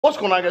What's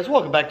going on, guys?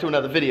 Welcome back to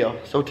another video.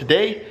 So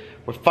today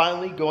we're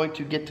finally going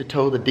to get to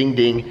tow the Ding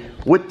Ding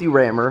with the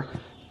Rammer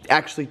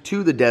actually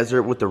to the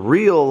desert with the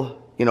real,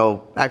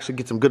 actually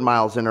get some good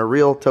miles in our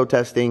real tow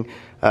testing.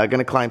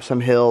 Gonna climb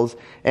some hills,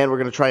 and we're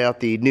gonna try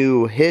out the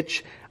new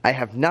hitch. I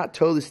have not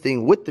towed this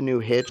thing with the new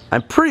hitch.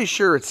 I'm pretty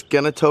sure it's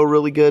gonna tow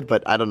really good,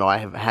 but I don't know. I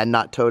had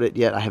not towed it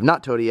yet. I have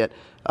not towed it yet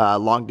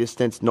long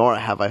distance, nor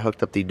have I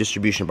hooked up the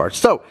distribution bar.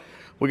 So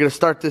we're gonna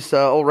start this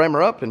old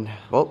Rammer up, and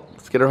well,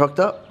 let's get her hooked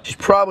up. She's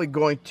probably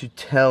going to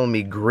tell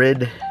me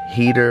grid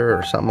heater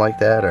or something like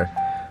that, or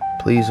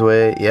please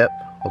wait. Yep,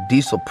 well,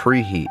 diesel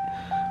preheat.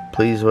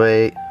 Please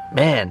wait.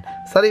 Man,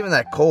 it's not even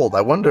that cold.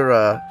 I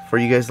wonder for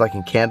you guys like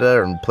in Canada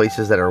or in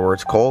places that are where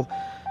it's cold,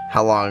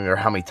 how long or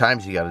how many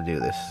times you got to do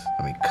this.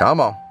 I mean, come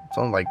on, it's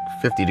only like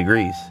 50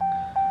 degrees.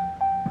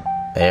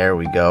 There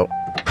we go.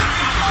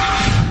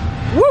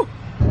 Woo!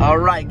 All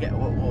right,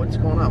 what's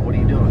going on? What are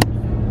you doing?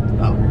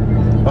 Oh,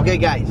 okay,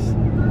 guys.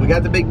 We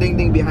got the big Ding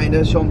Ding behind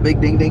us. Show them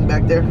Big Ding Ding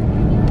back there.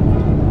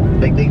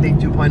 Big Ding Ding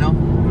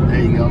 2.0.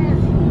 There you go.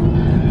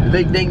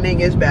 Big Ding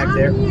Ding is back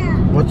there.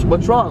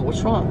 What's wrong?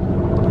 What's wrong?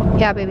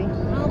 Yeah, baby.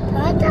 I'll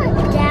put it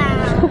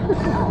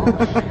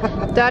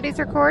down. Daddy's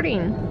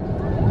recording.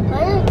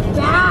 Put it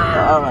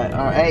down.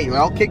 All right. Hey,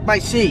 I'll kick my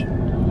seat.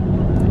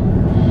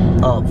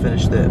 I'll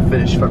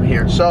finish from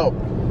here. So,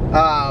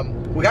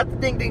 we got the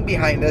Ding Ding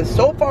behind us.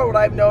 So far, what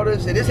I've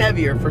noticed, it is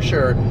heavier for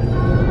sure.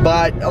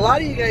 But a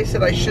lot of you guys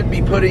said I should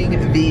be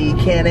putting the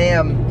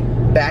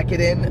Can-Am back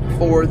in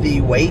for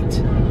the weight,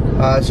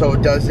 so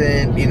it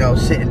doesn't,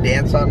 sit and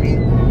dance on me.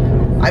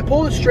 I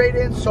pulled it straight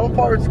in. So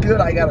far, it's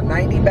good. I got a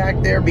 90 back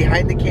there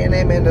behind the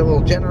Can-Am and a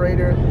little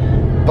generator.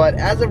 But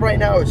as of right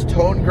now, it's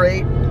towing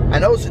great. I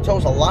noticed it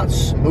tows a lot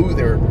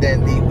smoother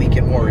than the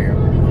Weekend Warrior.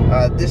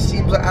 This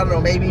seems like, I don't know,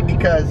 maybe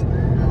because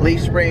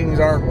leaf springs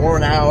aren't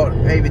worn out.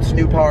 Maybe it's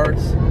new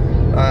parts.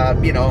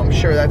 I'm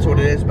sure that's what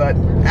it is, but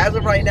as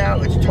of right now,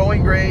 it's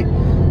towing great.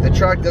 The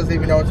truck doesn't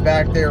even know it's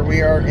back there.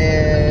 We are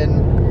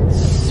in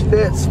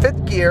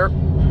fifth gear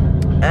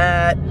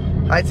at,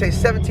 I'd say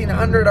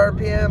 1700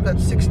 RPM.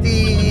 That's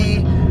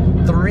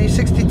 63,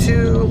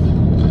 62.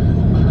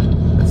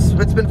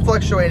 It's been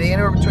fluctuating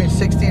anywhere between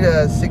 60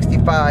 to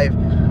 65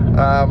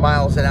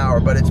 miles an hour,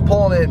 but it's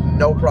pulling it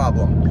no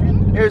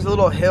problem. Here's a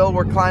little hill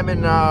we're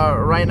climbing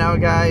right now,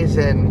 guys,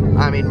 and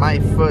I mean, my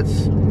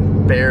foot's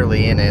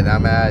barely in it.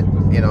 I'm at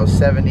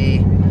 70,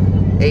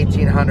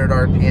 1800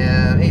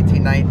 RPM,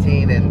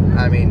 1819, and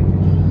I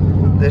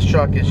mean, this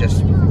truck is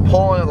just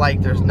pulling it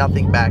like there's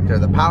nothing back there.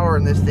 The power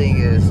in this thing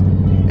is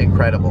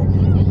incredible.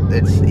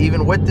 It's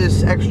even with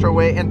this extra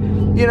weight,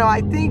 and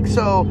I think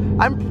so.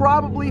 I'm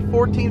probably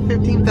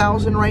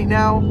 15,000 right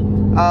now,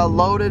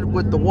 loaded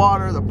with the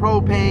water, the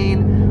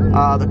propane,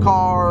 the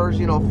cars,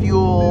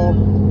 fuel,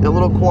 the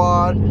little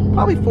quad.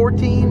 Probably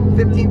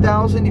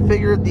 15,000. You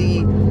figure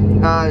the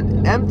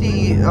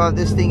empty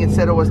this thing, it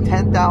said it was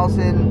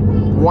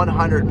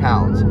 10,100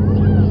 pounds.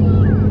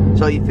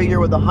 So you figure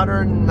with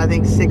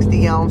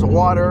 160 gallons of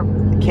water,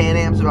 the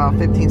Can-Am's about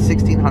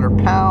 1,600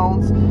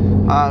 pounds.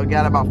 We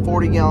got about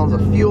 40 gallons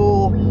of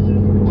fuel.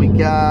 We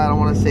got, I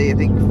want to say, I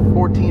think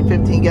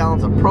 15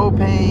 gallons of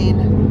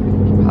propane.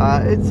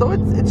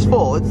 It's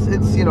full. It's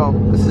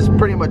this is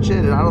pretty much it,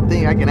 and I don't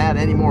think I can add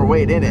any more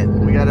weight in it.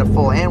 We got it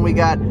full, and we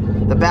got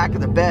the back of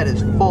the bed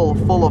is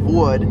full of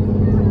wood.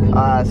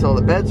 So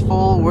the bed's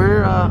full.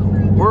 We're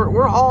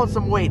hauling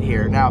some weight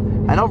here. Now,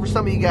 I know for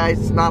some of you guys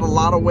it's not a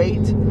lot of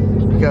weight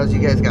because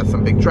you guys got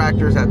some big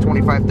tractors at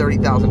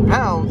 25,000-30,000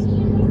 pounds,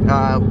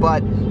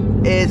 but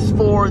it's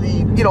for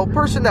the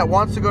person that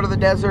wants to go to the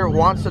desert,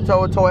 wants to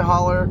tow a toy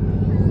hauler,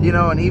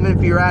 and even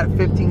if you're at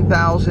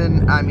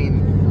 15,000, I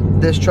mean,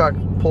 this truck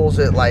pulls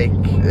it like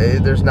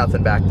there's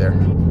nothing back there.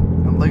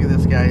 Look at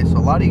this, guys. So a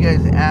lot of you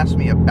guys asked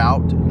me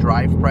about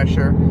drive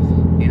pressure,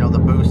 the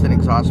boost and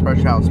exhaust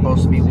pressure, how it's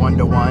supposed to be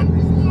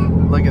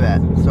 1-to-1. Look at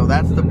that. So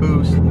that's the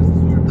boost,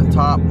 the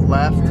top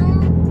left,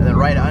 and then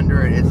right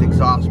under it is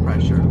exhaust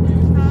pressure.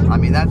 I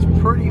mean, that's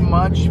pretty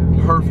much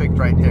perfect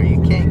right there. You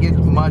can't get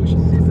much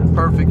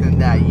perfect than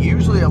that.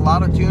 Usually a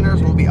lot of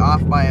tuners will be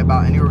off by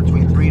about anywhere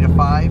between 3 to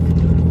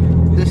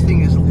 5. This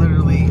thing is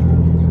literally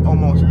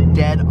almost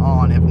dead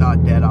on, if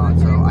not dead on.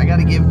 So I got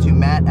to give it to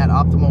Matt at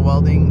Optimal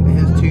Welding.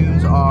 His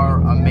tunes are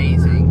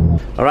amazing.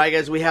 All right,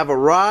 guys, we have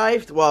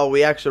arrived. Well,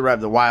 we actually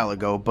arrived a while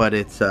ago, but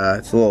it's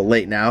a little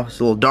late now. It's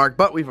a little dark,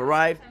 but we've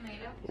arrived.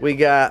 We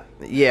got,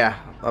 my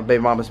baby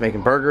mama's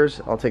making burgers.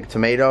 I'll take a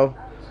tomato,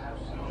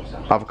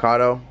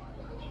 avocado,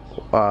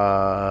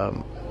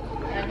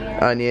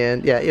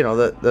 onion. Yeah,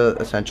 the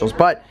essentials.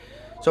 But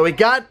so we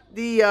got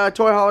the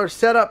toy hauler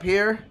set up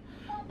here.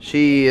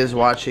 She is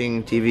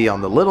watching TV on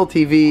the little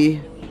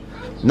TV,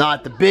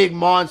 not the big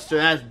monster.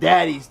 That's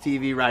Daddy's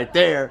TV right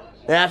there.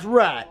 That's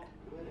right.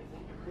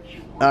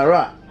 All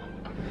right.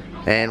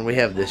 And we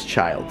have this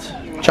child.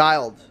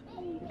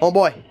 Oh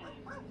boy,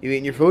 you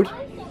eating your food?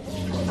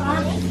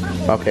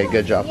 Okay,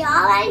 good job. You're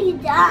already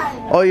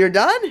done. Oh, you're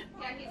done?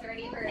 Yeah, he's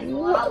already hurt.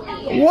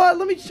 What?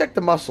 Let me check the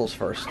muscles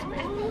first.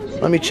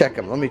 Let me check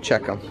them.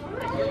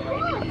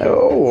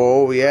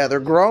 Oh, yeah,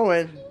 they're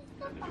growing.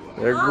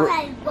 They're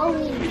I'm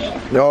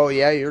going. oh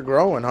yeah, you're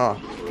growing, huh?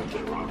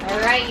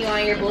 Alright, you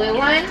want your blue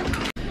one?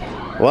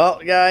 Well,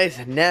 guys,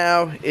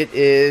 now it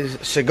is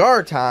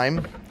cigar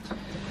time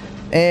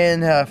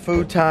and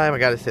food time. I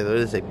gotta say, though, it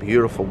is a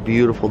beautiful,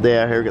 beautiful day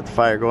out here. Got the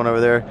fire going over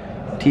there,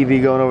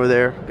 TV going over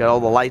there, got all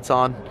the lights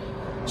on.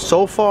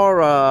 So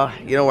far,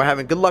 you know, we're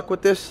having good luck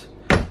with this.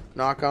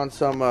 Knock on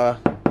some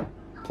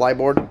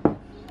plyboard.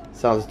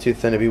 Sounds too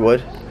thin to be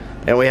wood.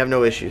 And we have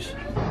no issues.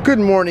 Good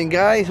morning,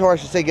 guys, or I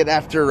should say good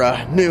after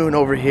noon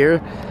over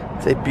here.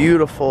 It's a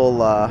beautiful,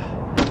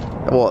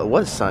 well, it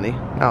was sunny.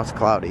 Now it's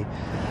cloudy.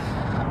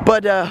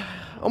 But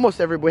almost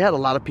we had a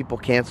lot of people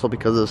cancel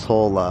because of this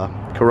whole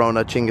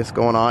Corona chingus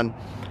going on.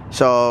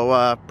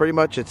 So pretty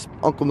much it's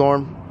Uncle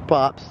Norm,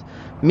 Pops,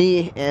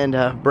 me,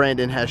 and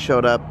Brandon has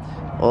showed up.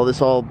 Well, this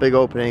whole big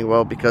opening,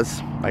 well,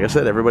 because like I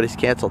said, everybody's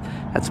canceled.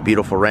 That's a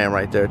beautiful Ram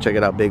right there. Check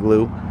it out, Big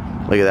Lou.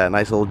 Look at that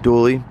nice little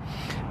dually.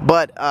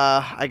 But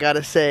I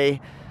gotta say,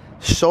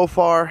 so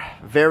far,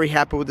 very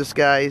happy with this,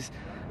 guys.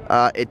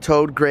 It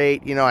towed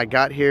great. You know, I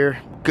got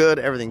here good,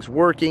 everything's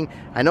working.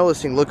 I know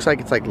this thing looks like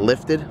it's like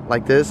lifted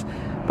like this,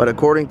 but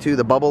according to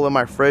the bubble in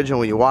my fridge and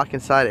when you walk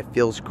inside, it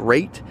feels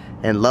great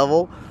and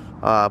level.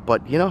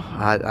 But you know,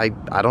 I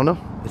don't know,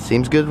 it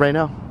seems good right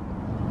now.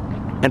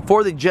 And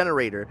for the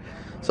generator,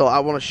 so I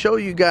want to show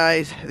you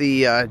guys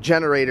the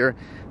generator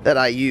that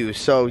I use.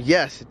 So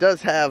yes, it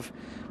does have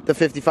the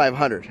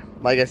 5500.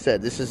 Like I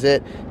said, this is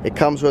it. It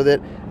comes with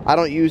it. I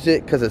don't use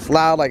it because it's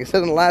loud. Like I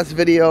said in the last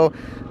video,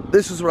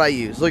 this is what I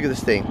use. Look at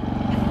this thing.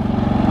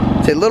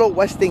 It's a little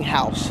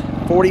Westinghouse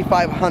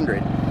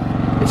 4500.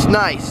 It's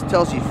nice. It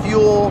tells you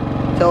fuel,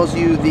 tells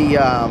you the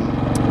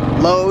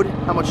load,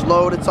 how much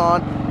load it's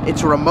on.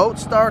 It's a remote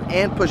start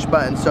and push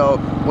button. So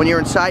when you're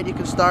inside, you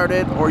can start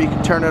it or you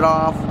can turn it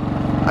off.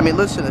 I mean,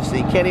 listen to this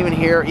thing. You can't even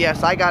hear.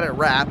 Yes, I got it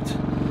wrapped,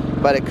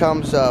 but it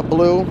comes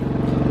blue.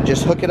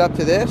 Just hook it up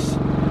to this.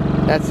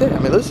 That's it. I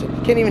mean, listen,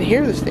 you can't even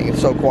hear this thing.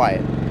 It's so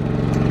quiet.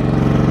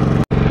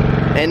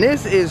 And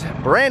this is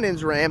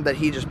Brandon's Ram that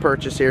he just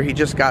purchased here. He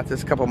just got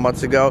this a couple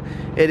months ago.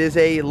 It is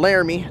a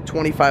Laramie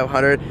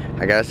 2500.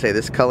 I gotta say,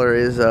 this color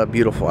is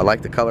beautiful. I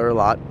like the color a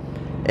lot.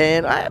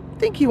 And I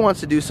think he wants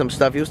to do some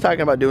stuff. He was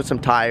talking about doing some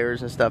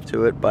tires and stuff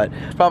to it, but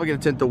he's probably gonna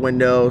tint the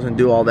windows and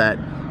do all that,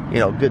 you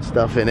know, good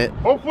stuff in it.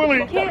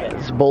 Hopefully.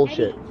 It's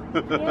bullshit.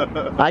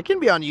 I can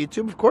be on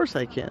YouTube, of course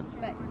I can.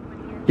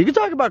 You can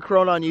talk about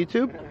Corona on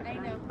YouTube.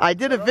 I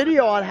did a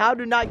video on how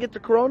to not get the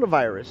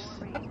coronavirus.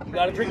 You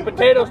gotta drink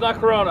potatoes, not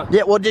Corona.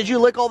 Yeah, well, did you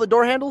lick all the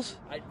door handles?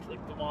 I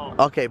licked them all.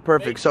 Okay,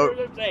 perfect. So,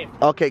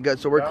 okay, good.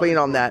 So we're clean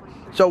on that.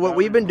 So what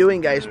we've been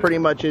doing, guys, pretty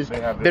much is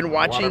been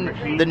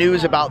watching the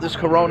news about this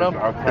Corona.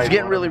 It's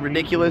getting really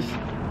ridiculous.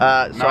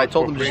 So I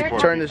told them to just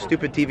turn this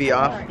stupid TV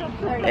off,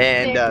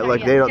 and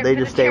look, they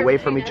just stay away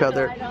from each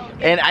other.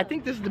 And I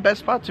think this is the best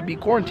spot to be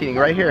quarantining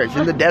right here. It's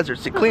in the desert.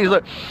 It's the cleanest.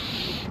 Look,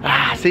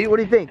 see, what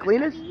do you think?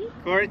 Cleanest?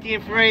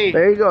 Quarantine free.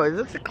 There you go.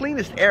 This is the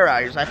cleanest air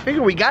out here. So I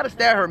figure we got to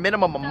stay out here a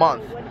minimum a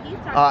month.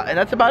 And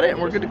that's about it.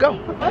 We're good to go.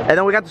 And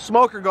then we got the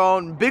smoker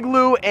going. Big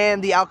Lou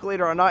and the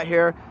Alkalator are not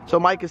here, so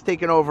Mike is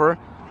taking over.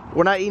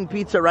 We're not eating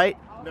pizza, right?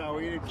 No,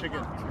 we're eating chicken.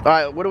 All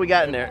right, what do we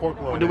got in there?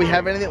 Do we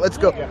have anything? Let's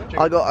go.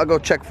 I'll go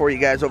check for you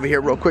guys over here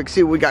real quick.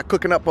 See what we got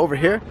cooking up over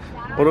here.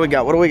 What do we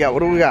got? What do we got?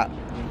 What do we got?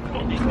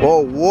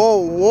 Whoa, whoa,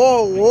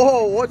 whoa,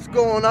 whoa! What's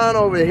going on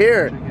over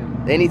here?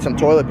 They need some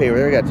toilet paper.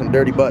 They got some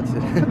dirty butts.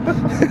 I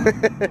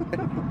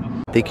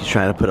think he's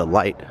trying to put a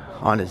light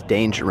on his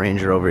Danger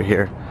Ranger over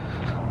here.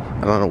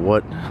 I don't know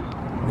what,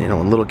 you know,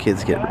 when little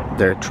kids get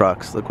their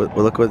trucks. Look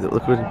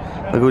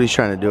what he's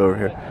trying to do over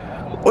here.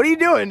 What are you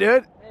doing,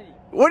 dude?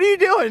 What are you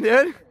doing,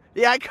 dude?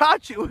 Yeah, I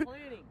caught you.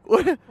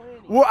 What?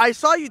 Well, I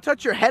saw you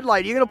touch your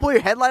headlight. You gonna pull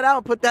your headlight out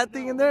and put that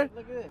thing in there?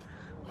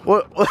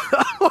 What?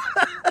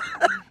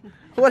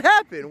 What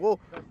happened? Whoa,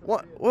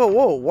 what? Whoa,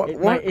 whoa,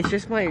 what? It's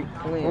just my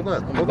clean. Hold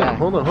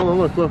on,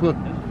 look.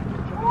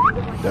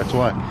 That's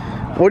why.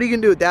 What are you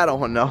gonna do with that? I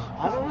don't know.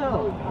 I don't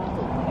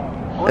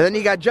know. And then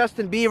you got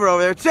Justin Bieber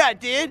over there. What's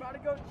that, dude?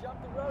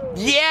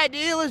 Yeah,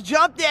 dude, let's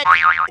jump that.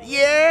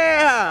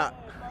 Yeah.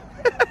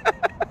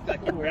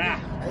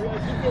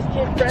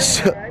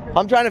 So,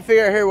 I'm trying to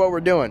figure out here what we're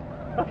doing.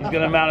 He's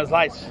gonna mount his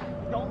lights.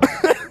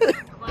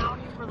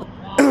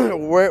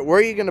 Where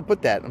are you gonna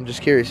put that? I'm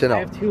just curious to know. I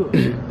have two.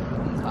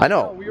 I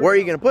know. Where are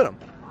you gonna put them?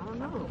 I don't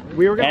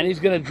know. And he's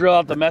gonna drill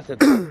out the method.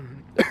 Put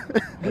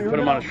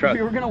him on his truck.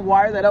 We were gonna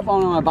wire that up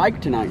on my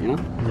bike tonight, you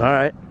know? All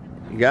right.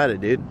 You got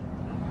it, dude.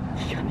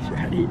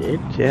 Ready,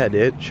 dude? Yeah,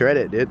 dude. Shred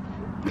it, dude.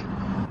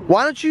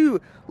 Why don't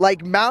you,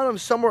 like, mount them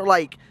somewhere,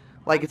 like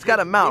it's got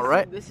a mount,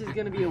 right? This is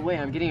gonna be a way.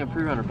 I'm getting a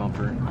pre-runner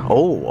bumper.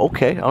 Oh,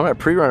 okay. All right,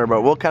 pre-runner,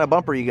 but what kind of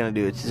bumper are you gonna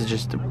do? Is it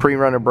just a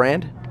pre-runner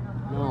brand?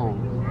 No.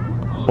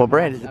 What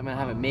brand is it? I'm gonna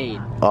have it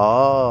made.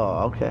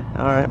 Oh, okay.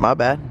 All right, my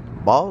bad.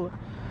 Ball.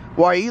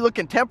 Well, are you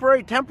looking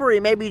temporary? Temporary,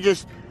 maybe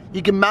just,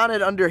 you can mount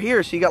it under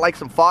here, so you got like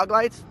some fog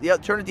lights. Yeah,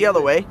 turn it the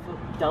other way.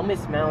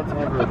 Dumbest mounts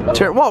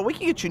ever. Well, we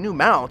can get you new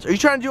mounts. Are you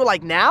trying to do it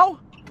like now?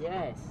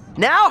 Yes.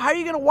 Now? How are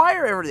you gonna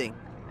wire everything?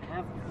 I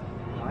have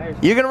wires.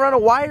 You're gonna run a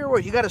wire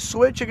where you got a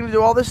switch, you're gonna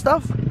do all this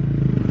stuff?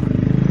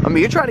 I mean,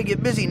 you're trying to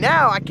get busy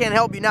now. I can't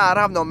help you now. I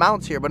don't have no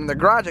mounts here, but in the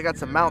garage, I got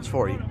some mounts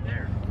for you.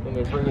 Can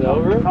we bring it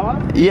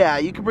over? Yeah,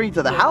 you can bring it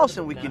to the house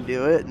and we can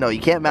do it. No, you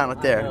can't mount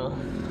it there.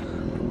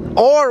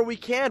 Or we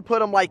can put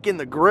them like in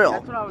the grill.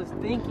 That's what I was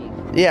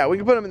thinking. Yeah, we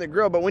can put them in the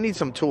grill, but we need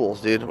some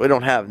tools, dude. We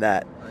don't have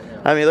that.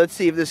 I mean, let's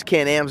see if this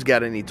Can-Am's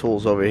got any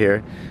tools over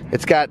here.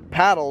 It's got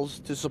paddles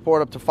to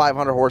support up to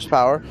 500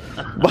 horsepower.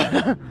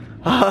 But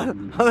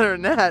other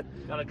than that,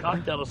 got a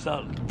cocktail to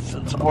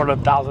support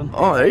 1,000.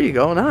 oh, there you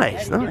go.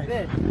 Nice,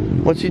 nice.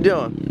 What's he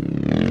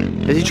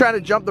doing? Is he trying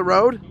to jump the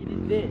road?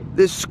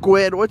 This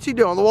squid, what's he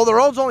doing? Well, the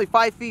road's only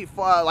 5 feet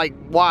like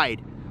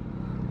wide.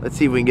 Let's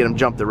see if we can get him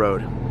jump the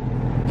road.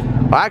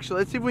 Well, actually,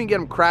 let's see if we can get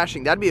him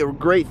crashing. That'd be a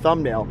great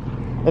thumbnail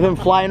of him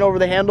flying over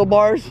the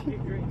handlebars.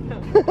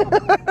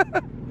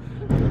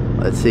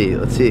 Let's see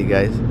it,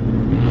 guys.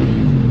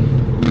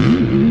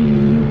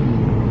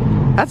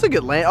 That's a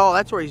good land. Oh,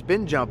 that's where he's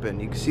been jumping.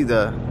 You can see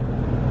the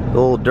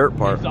little dirt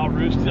part. He's all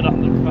roosted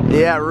on the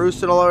Yeah,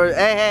 roosting all over.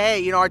 Hey, hey, hey,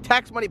 you know, our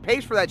tax money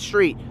pays for that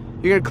street.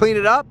 You're gonna clean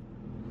it up?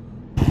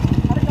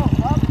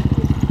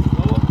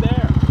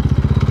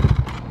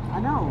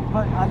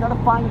 But I gotta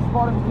find a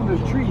spot in between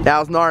those trees. That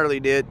was gnarly,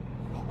 dude.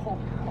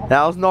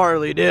 That was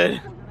gnarly,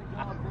 dude.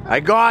 I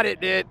got it,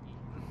 dude.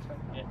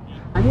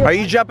 Are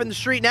you jumping the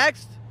street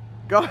next?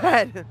 Go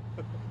ahead.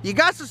 You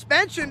got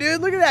suspension,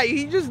 dude. Look at that.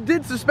 He just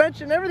did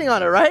suspension and everything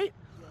on it, right?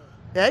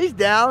 Yeah, he's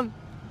down.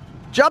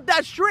 Jump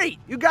that street.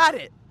 You got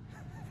it.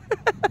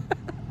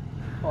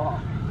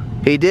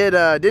 He did,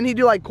 didn't he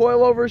do like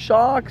coilover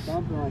shocks?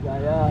 Something like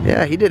that, yeah.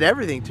 Yeah, he did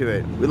everything to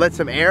it. We let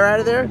some air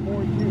out of there.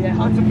 Yeah,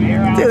 let some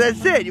air out. Dude,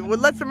 that's it. We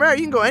let some air.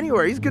 You can go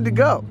anywhere. He's good to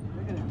go.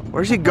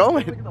 Where's he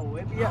going? Look at the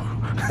whip, yeah.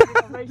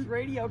 Race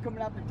radio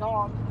coming out the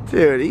top.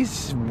 Dude,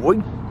 he's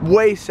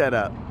way set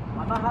up.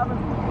 I'm not having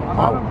roll.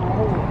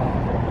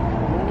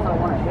 I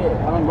want to hit.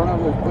 I don't run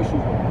over those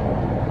bushes.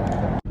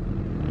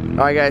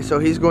 Alright guys, so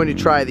he's going to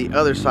try the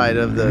other side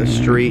of the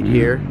street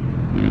here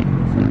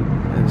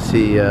and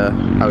see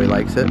how he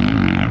likes it.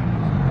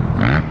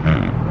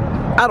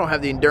 I don't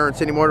have the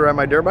endurance anymore to ride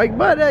my dirt bike,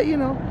 but you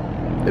know,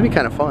 it'd be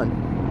kind of fun.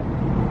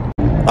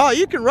 Oh,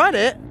 you can run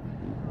it.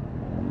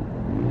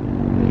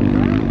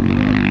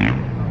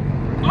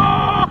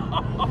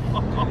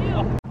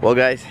 Well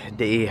guys,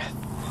 day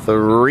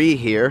 3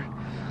 here.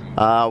 We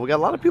got a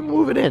lot of people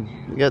moving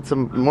in. We got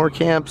some more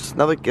camps.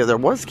 There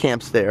was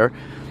camps there,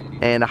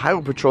 and a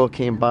highway patrol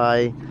came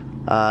by.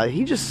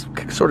 He just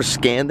sort of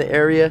scanned the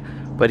area,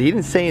 but he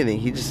didn't say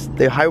anything.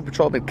 The highway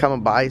patrol had been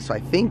coming by, so I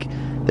think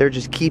they're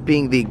just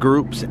keeping the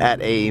groups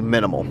at a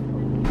minimal.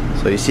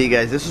 So you see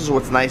guys, this is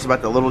what's nice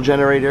about the little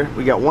generator.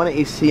 We got one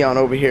AC on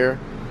over here.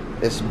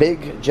 This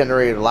big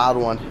generator, loud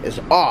one, is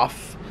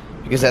off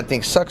because that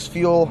thing sucks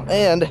fuel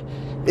and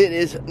it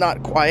is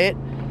not quiet.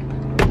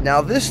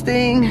 Now this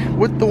thing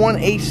with the one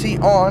AC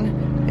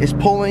on is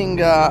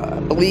pulling, I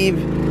believe,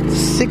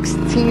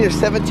 16 or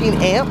 17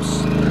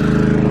 amps.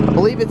 I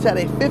believe it's at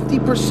a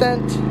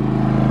 50%,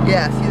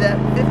 yeah, see that?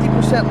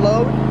 50%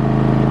 load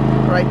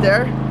right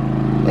there.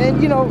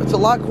 And you know, it's a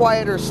lot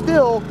quieter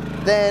still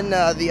than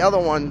the other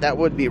one that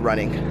would be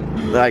running.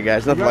 Alright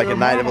guys, nothing like a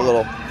night of a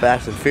little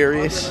Fast and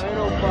Furious.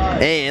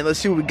 And let's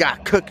see what we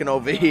got cooking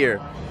over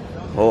here.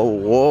 Oh,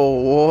 whoa,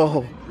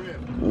 whoa.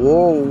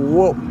 Whoa,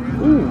 whoa.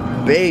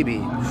 Ooh, baby.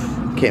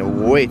 Can't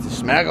wait to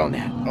smack on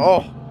that.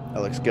 Oh,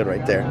 that looks good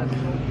right there.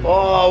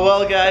 Oh,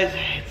 well guys,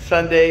 it's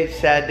Sunday,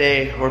 sad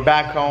day. We're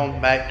back home,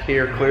 back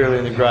here clearly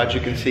in the garage.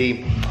 You can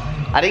see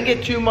I didn't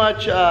get too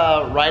much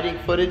riding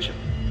footage.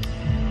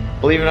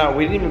 Believe it or not,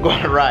 we didn't even go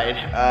on a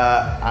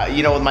ride.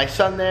 You know, with my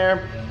son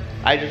there,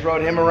 I just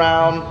rode him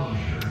around.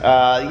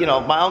 You know,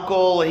 my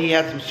uncle, he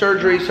had some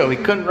surgery, so he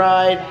couldn't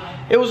ride.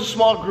 It was a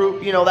small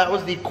group, you know, that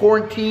was the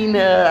quarantine,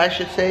 I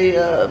should say,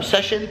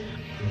 session.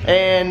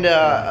 And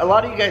a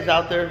lot of you guys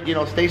out there, you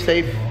know, stay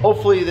safe.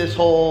 Hopefully this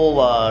whole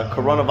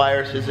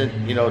coronavirus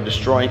isn't, you know,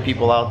 destroying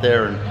people out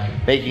there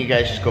and making you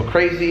guys just go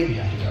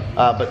crazy.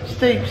 But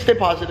stay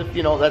positive,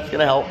 you know, that's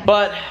gonna help.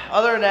 But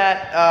other than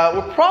that,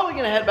 we're probably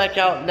gonna head back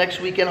out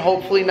next weekend,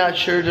 hopefully, not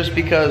sure, just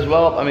because,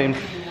 well, I mean,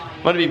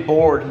 I'm gonna be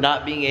bored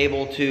not being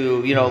able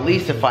to, you know, at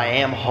least if I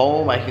am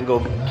home, I can go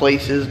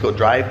places, go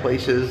drive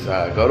places,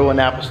 go to an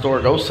Apple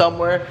store, go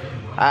somewhere.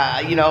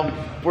 You know,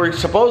 we're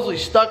supposedly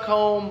stuck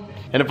home,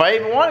 and if I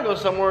even want to go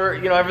somewhere,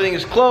 you know, everything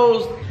is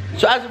closed.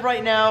 So as of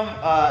right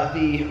now,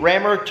 the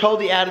Rammer towed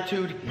the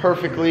Attitude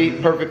perfectly.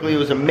 It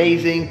was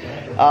amazing.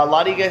 A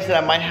lot of you guys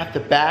said I might have to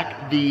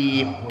back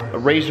the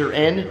Razor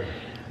in.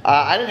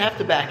 I didn't have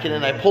to back it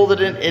in. I pulled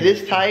it in. It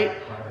is tight,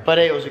 but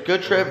hey, it was a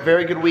good trip,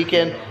 very good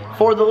weekend.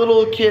 For the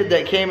little kid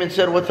that came and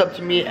said what's up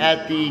to me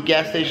at the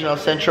gas station El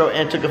Centro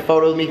and took a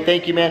photo of me,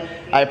 thank you, man.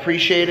 I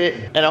appreciate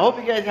it. And I hope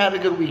you guys had a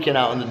good weekend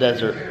out in the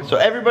desert. So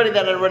everybody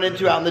that I run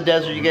into out in the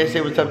desert, you guys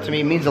say what's up to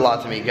me, means a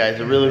lot to me, guys.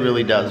 It really,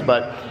 really does.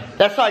 But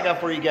that's all I got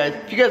for you guys.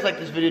 If you guys like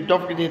this video,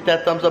 don't forget to hit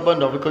that thumbs up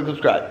button. Don't forget to click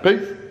subscribe.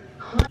 Peace.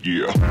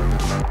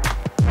 Yeah.